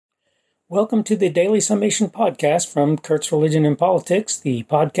Welcome to the Daily Summation podcast from Kurt's Religion and Politics. The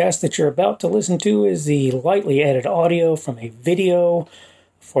podcast that you're about to listen to is the lightly edited audio from a video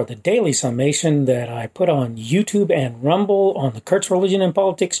for the Daily Summation that I put on YouTube and Rumble on the Kurt's Religion and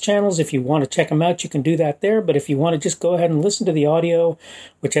Politics channels. If you want to check them out, you can do that there. But if you want to just go ahead and listen to the audio,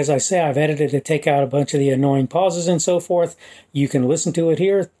 which, as I say, I've edited to take out a bunch of the annoying pauses and so forth, you can listen to it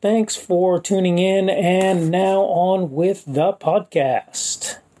here. Thanks for tuning in. And now on with the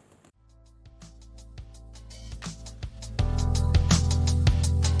podcast.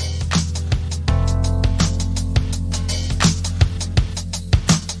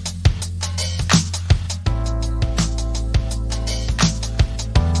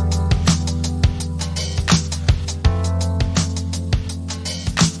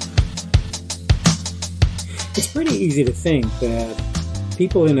 It's pretty easy to think that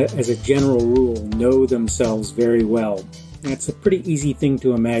people, as a general rule, know themselves very well. That's a pretty easy thing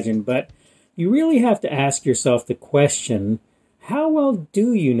to imagine, but you really have to ask yourself the question, how well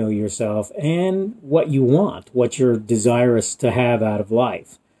do you know yourself and what you want, what you're desirous to have out of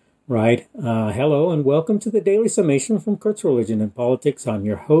life, right? Hello and welcome to the Daily Summation from Kurt's Religion and Politics. I'm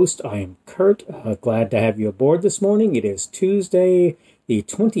your host. I am Kurt. Glad to have you aboard this morning. It is Tuesday, the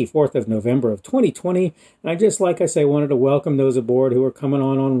 24th of November of 2020. And I just, like I say, wanted to welcome those aboard who are coming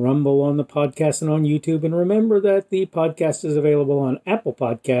on Rumble, on the podcast, and on YouTube. And remember that the podcast is available on Apple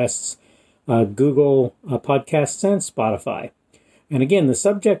Podcasts, Google Podcasts, and Spotify. And again, the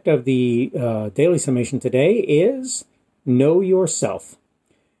subject of the Daily Summation today is Know Yourself.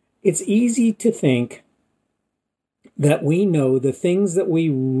 It's easy to think that we know the things that we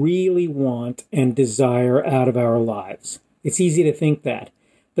really want and desire out of our lives. It's easy to think that.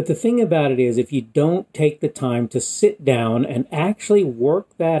 But the thing about it is, if you don't take the time to sit down and actually work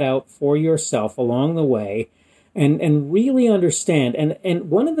that out for yourself along the way and really understand, and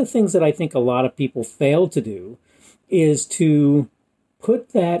one of the things that I think a lot of people fail to do is to put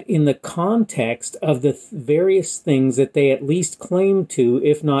that in the context of the various things that they at least claim to,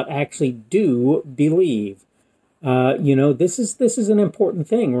 if not actually do, believe. This is an important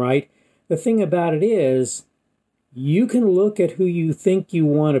thing, right? The thing about it is, you can look at who you think you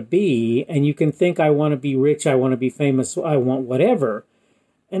want to be, and you can think, I want to be rich, I want to be famous, I want whatever.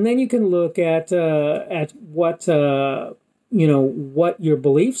 And then you can look at what your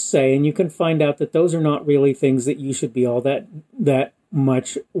beliefs say, and you can find out that those are not really things that you should be all that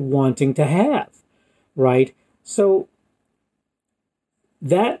much wanting to have, right? So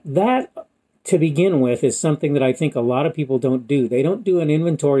that to begin with is something that I think a lot of people don't do. They don't do an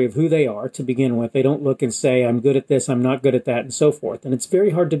inventory of who they are to begin with. They don't look and say, I'm good at this, I'm not good at that, and so forth. And it's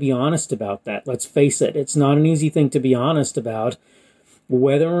very hard to be honest about that. Let's face it. It's not an easy thing to be honest about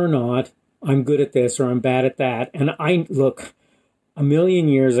whether or not I'm good at this or I'm bad at that. And a million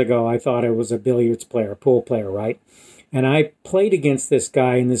years ago, I thought I was a billiards player, pool player, right? And I played against this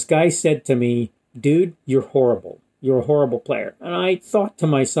guy, and this guy said to me, dude, you're horrible. You're a horrible player. And I thought to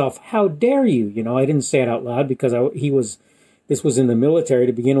myself, how dare you? I didn't say it out loud because this was in the military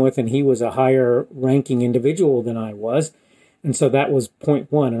to begin with, and he was a higher ranking individual than I was. And so that was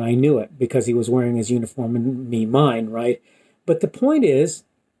point one, and I knew it because he was wearing his uniform and me mine, right? But the point is,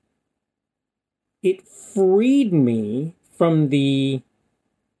 it freed me from the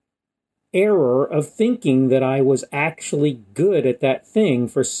error of thinking that I was actually good at that thing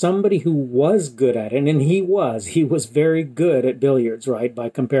for somebody who was good at it. And he was very good at billiards, right? By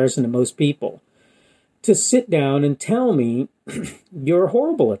comparison to most people. To sit down and tell me, you're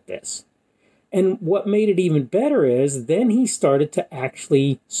horrible at this. And what made it even better is then he started to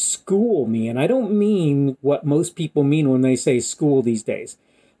actually school me. And I don't mean what most people mean when they say school these days.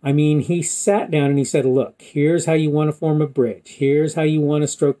 I mean, he sat down and he said, look, here's how you want to form a bridge. Here's how you want to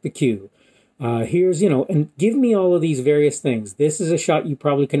stroke the cue. Here's, and give me all of these various things. This is a shot you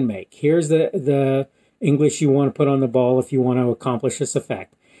probably can make. Here's the English you want to put on the ball if you want to accomplish this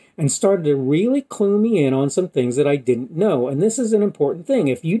effect. And started to really clue me in on some things that I didn't know. And this is an important thing.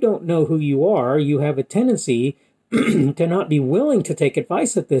 If you don't know who you are, you have a tendency to not be willing to take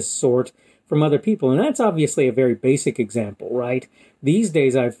advice of this sort from other people. And that's obviously a very basic example, right? These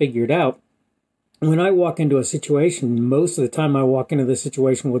days I've figured out, when I walk into a situation, most of the time I walk into the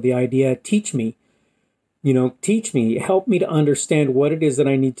situation with the idea, teach me, help me to understand what it is that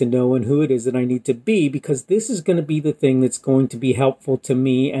I need to know and who it is that I need to be, because this is going to be the thing that's going to be helpful to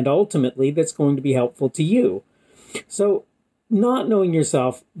me and ultimately that's going to be helpful to you. So not knowing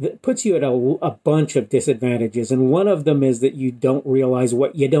yourself puts you at a bunch of disadvantages. And one of them is that you don't realize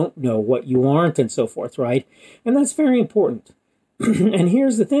what you don't know, what you aren't, and so forth, right? And that's very important. And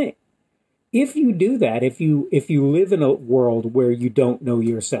here's the thing. If you do that, if you live in a world where you don't know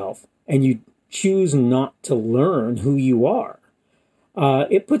yourself, and you choose not to learn who you are,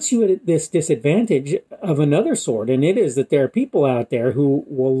 it puts you at this disadvantage of another sort. And it is that there are people out there who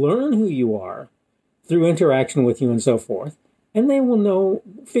will learn who you are through interaction with you and so forth. And they will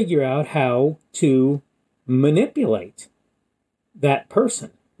figure out how to manipulate that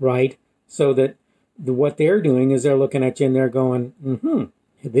person, right? So that what they're doing is they're looking at you and they're going,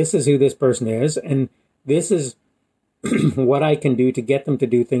 this is who this person is. And this is what I can do to get them to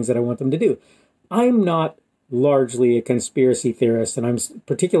do things that I want them to do. I'm not largely a conspiracy theorist, and I'm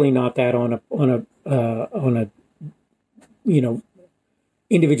particularly not that on a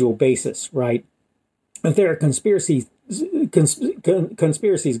individual basis, right? If there are conspiracies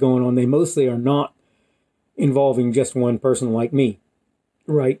going on, they mostly are not involving just one person like me,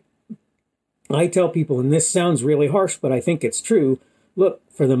 right? I tell people, and this sounds really harsh, but I think it's true. Look,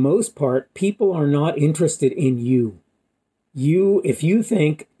 for the most part, people are not interested in you. If you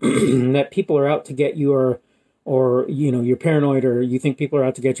think that people are out to get you, or you're paranoid, or you think people are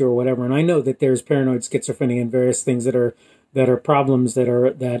out to get you, or whatever. And I know that there's paranoid schizophrenia and various things that are problems that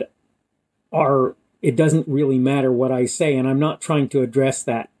are. It doesn't really matter what I say, and I'm not trying to address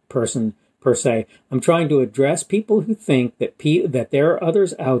that person per se. I'm trying to address people who think that there are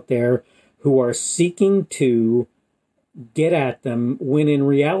others out there who are seeking to get at them, when in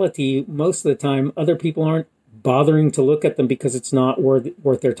reality, most of the time, other people aren't bothering to look at them because it's not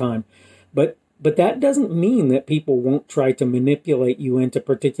worth their time. But that doesn't mean that people won't try to manipulate you into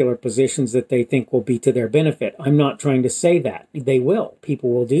particular positions that they think will be to their benefit. I'm not trying to say that. They will. People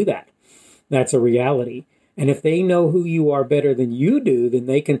will do that. That's a reality. And if they know who you are better than you do, then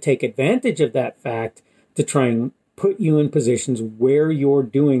they can take advantage of that fact to try and put you in positions where you're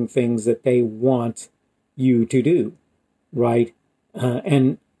doing things that they want you to do, right?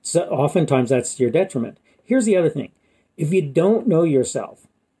 And so oftentimes that's to your detriment. Here's the other thing. If you don't know yourself,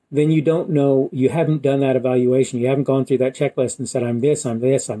 then you haven't done that evaluation. You haven't gone through that checklist and said, I'm this, I'm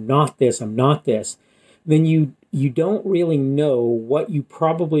not this, I'm not this. Then you don't really know what you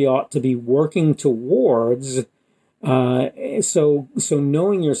probably ought to be working towards. So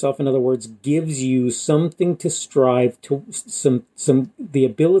knowing yourself, in other words, gives you something to strive to, the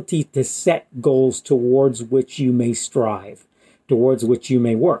ability to set goals towards which you may strive, towards which you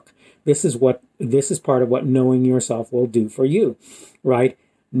may work. This is part of what knowing yourself will do for you, right?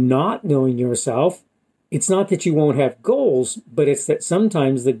 Not knowing yourself, it's not that you won't have goals, but it's that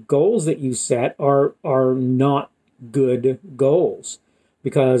sometimes the goals that you set are not good goals,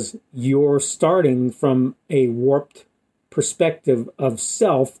 because you're starting from a warped perspective of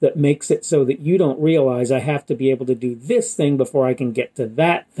self that makes it so that you don't realize, I have to be able to do this thing before I can get to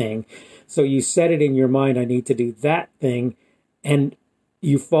that thing. So you set it in your mind, I need to do that thing, and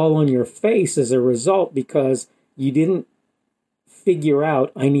you fall on your face as a result because you didn't figure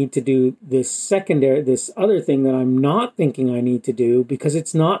out, I need to do this other thing that I'm not thinking I need to do because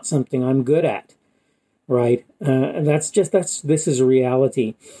it's not something I'm good at, right? This is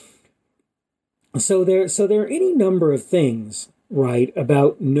reality. So there are any number of things, right,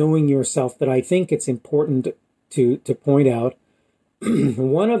 about knowing yourself that I think it's important to point out.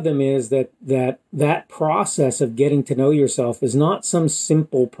 One of them is that process of getting to know yourself is not some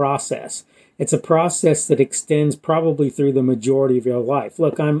simple process. It's a process that extends probably through the majority of your life.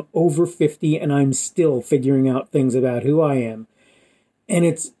 Look, I'm over 50 and I'm still figuring out things about who I am. And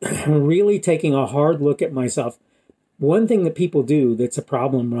it's really taking a hard look at myself. One thing that people do that's a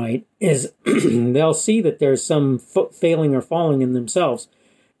problem, right, is they'll see that there's some failing or falling in themselves,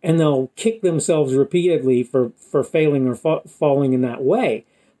 and they'll kick themselves repeatedly for failing or falling in that way.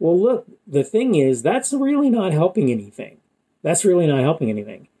 Well, look, the thing is, that's really not helping anything.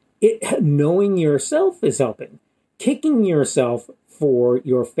 Knowing yourself is helping. Kicking yourself for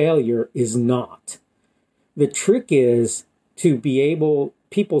your failure is not. The trick is to be able,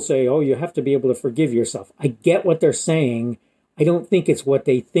 people say, oh, you have to be able to forgive yourself. I get what they're saying. I don't think it's what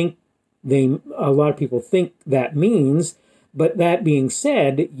they think a lot of people think that means. But that being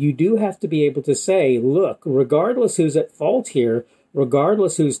said, you do have to be able to say, look, regardless who's at fault here,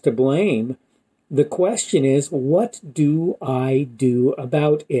 regardless who's to blame, the question is, what do I do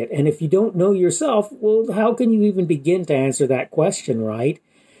about it? And if you don't know yourself, well, how can you even begin to answer that question, right?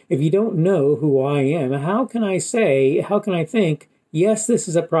 If you don't know who I am, how can I think, yes, this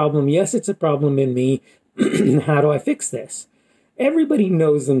is a problem. Yes, it's a problem in me. How do I fix this? Everybody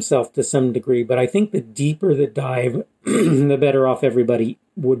knows themselves to some degree, but I think the deeper the dive, the better off everybody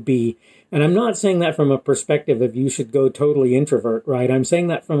would be. And I'm not saying that from a perspective of you should go totally introvert, right? I'm saying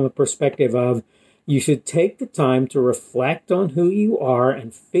that from a perspective of you should take the time to reflect on who you are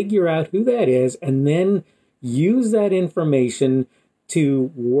and figure out who that is, and then use that information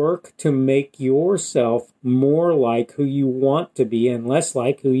to work to make yourself more like who you want to be and less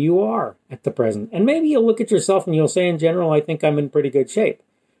like who you are at the present. And maybe you'll look at yourself and you'll say, in general, I think I'm in pretty good shape.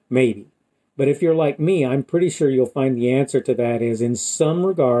 Maybe. But if you're like me, I'm pretty sure you'll find the answer to that is in some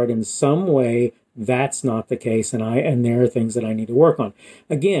regard, in some way, that's not the case. And there are things that I need to work on.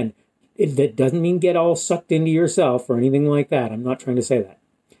 Again, that doesn't mean get all sucked into yourself or anything like that. I'm not trying to say that.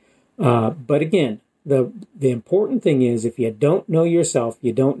 But again, the important thing is if you don't know yourself,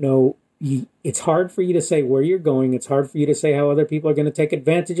 you don't know, it's hard for you to say where you're going. It's hard for you to say how other people are going to take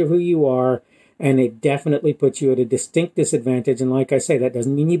advantage of who you are. And it definitely puts you at a distinct disadvantage. And like I say, that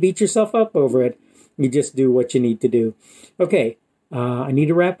doesn't mean you beat yourself up over it. You just do what you need to do. Okay, I need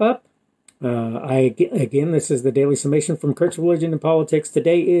to wrap up. Again, this is the Daily Summation from Kurt's Religion and Politics.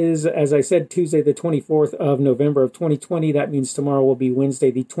 Today is, as I said, Tuesday the 24th of November of 2020. That means tomorrow will be Wednesday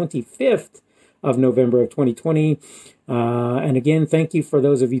the 25th of November of 2020. And again, thank you for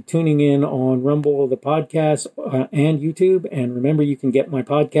those of you tuning in on Rumble, the podcast, and YouTube. And remember, you can get my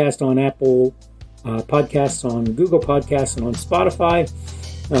podcast on Apple Podcasts, on Google Podcasts, and on Spotify.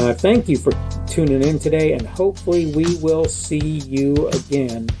 Thank you for tuning in today, and hopefully we will see you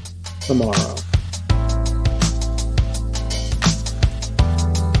again tomorrow.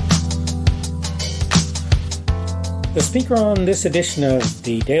 The speaker on this edition of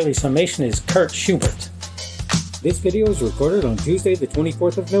the Daily Summation is Kurt Schubert. This video is recorded on Tuesday, the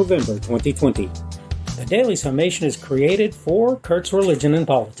 24th of November, 2020. The Daily Summation is created for Kurt's Religion and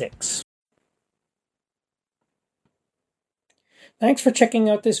Politics. Thanks for checking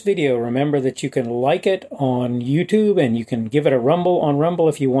out this video. Remember that you can like it on YouTube and you can give it a rumble on Rumble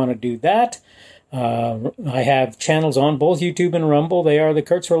if you want to do that. I have channels on both YouTube and Rumble. They are the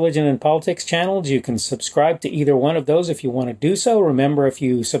Kurt's Religion and Politics channels. You can subscribe to either one of those if you want to do so. Remember, if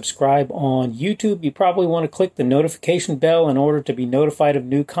you subscribe on YouTube, you probably want to click the notification bell in order to be notified of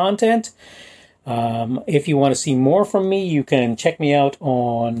new content. If you want to see more from me, you can check me out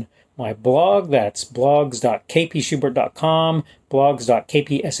on my blog. That's blogs.kpschubert.com,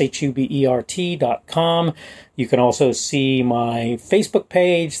 blogs.kpschubert.com. You can also see my Facebook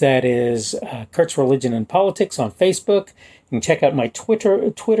page. That is Kurt's Religion and Politics on Facebook. You can check out my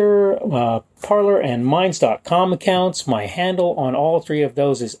Twitter, Parler, and Minds.com accounts. My handle on all three of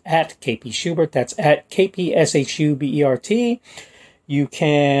those is at kpschubert. That's at kpschubert. You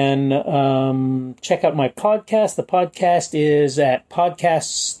can check out my podcast. The podcast is at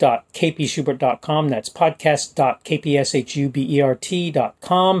podcasts.kpschubert.com. That's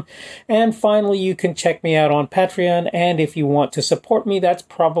podcast.kpschubert.com. And finally, you can check me out on Patreon. And if you want to support me, that's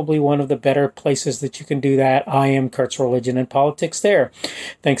probably one of the better places that you can do that. I am Kurt's Religion and Politics there.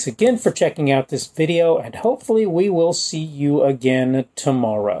 Thanks again for checking out this video, and hopefully we will see you again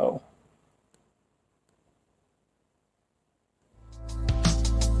tomorrow.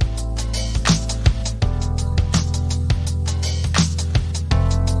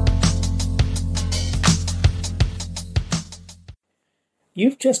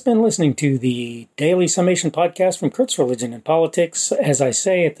 You've just been listening to the Daily Summation podcast from Kurt's Religion and Politics. As I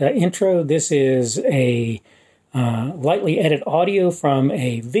say at the intro, this is a lightly edited audio from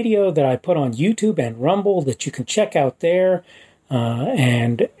a video that I put on YouTube and Rumble that you can check out there.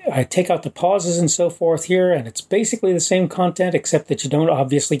 And I take out the pauses and so forth here, and it's basically the same content except that you don't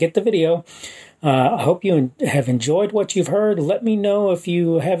obviously get the video. I hope you have enjoyed what you've heard. Let me know if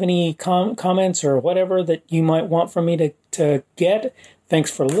you have any comments or whatever that you might want from me to get. Thanks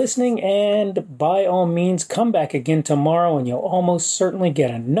for listening, and by all means, come back again tomorrow, and you'll almost certainly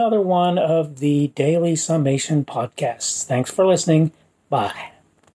get another one of the Daily Summation podcasts. Thanks for listening. Bye.